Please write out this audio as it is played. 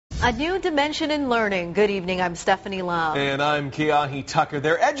A new dimension in learning. Good evening, I'm Stephanie Lam. And I'm Keahi Tucker.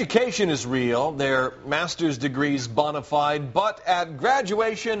 Their education is real, their master's degrees bona fide, but at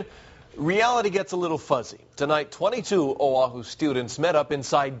graduation, reality gets a little fuzzy. Tonight, 22 Oahu students met up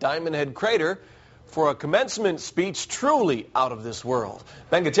inside Diamond Head Crater for a commencement speech truly out of this world.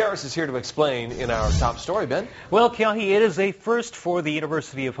 Ben Gutierrez is here to explain in our top story. Ben? Well, Keahi, it is a first for the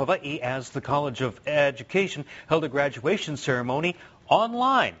University of Hawaii as the College of Education held a graduation ceremony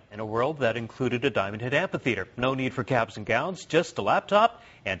online in a world that included a Diamond Head amphitheater. No need for caps and gowns, just a laptop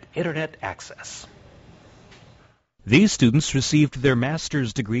and internet access. These students received their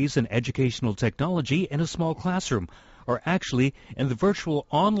master's degrees in educational technology in a small classroom, or actually in the virtual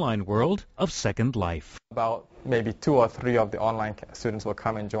online world of Second Life. About maybe 2 or 3 of the online students will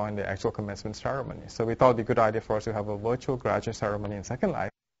come and join the actual commencement ceremony. So we thought it would be a good idea for us to have a virtual graduate ceremony in Second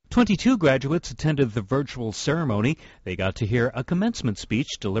Life. 22 graduates attended the virtual ceremony. They got to hear a commencement speech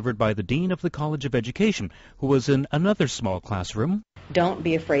delivered by the Dean of the College of Education, who was in another small classroom. Don't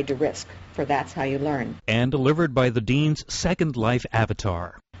be afraid to risk, for that's how you learn. And delivered by the Dean's Second Life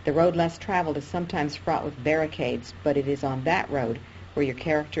avatar. The road less traveled is sometimes fraught with barricades, but it is on that road where your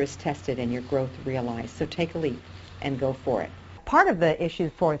character is tested and your growth realized. So take a leap and go for it. Part of the issue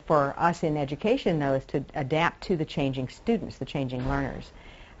for us in education, though, is to adapt to the changing students, the changing learners,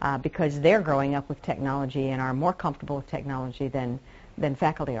 because they're growing up with technology and are more comfortable with technology than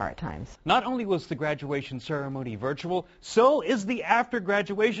faculty are at times. Not only was the graduation ceremony virtual, so is the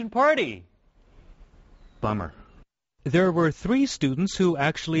after-graduation party. Bummer. There were 3 students who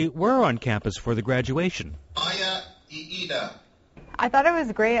actually were on campus for the graduation. I thought it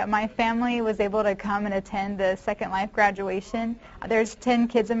was great. My family was able to come and attend the Second Life graduation. There's 10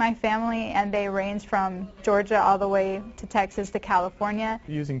 kids in my family, and they range from Georgia all the way to Texas to California.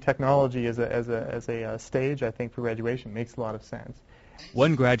 Using technology as a stage, I think, for graduation makes a lot of sense.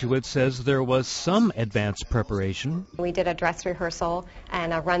 One graduate says there was some advanced preparation. We did a dress rehearsal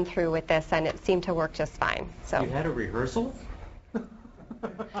and a run-through with this, and it seemed to work just fine. So. You had a rehearsal?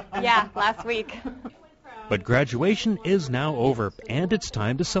 Yeah, last week. But graduation is now over, and it's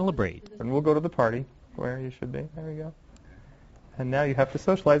time to celebrate. And we'll go to the party, where you should be. There we go. And now you have to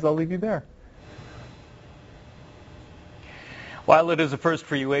socialize. I'll leave you there. While it is a first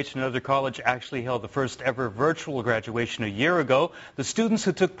for UH, another college actually held the first ever virtual graduation a year ago. The students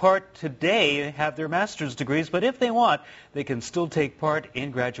who took part today have their master's degrees, but if they want, they can still take part in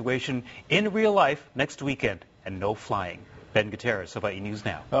graduation in real life next weekend, and no flying. Ben Gutierrez, Hawaii News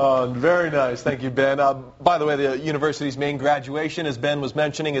Now. Oh, very nice. Thank you, Ben. By the way, the university's main graduation, as Ben was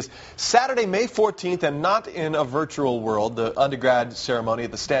mentioning, is Saturday, May 14th, and not in a virtual world. The undergrad ceremony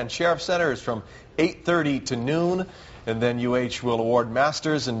at the Stan Sheriff Center is from 8:30 to noon, and then UH will award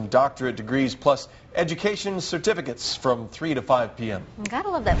master's and doctorate degrees plus education certificates from 3 to 5 p.m. Gotta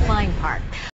love that flying part.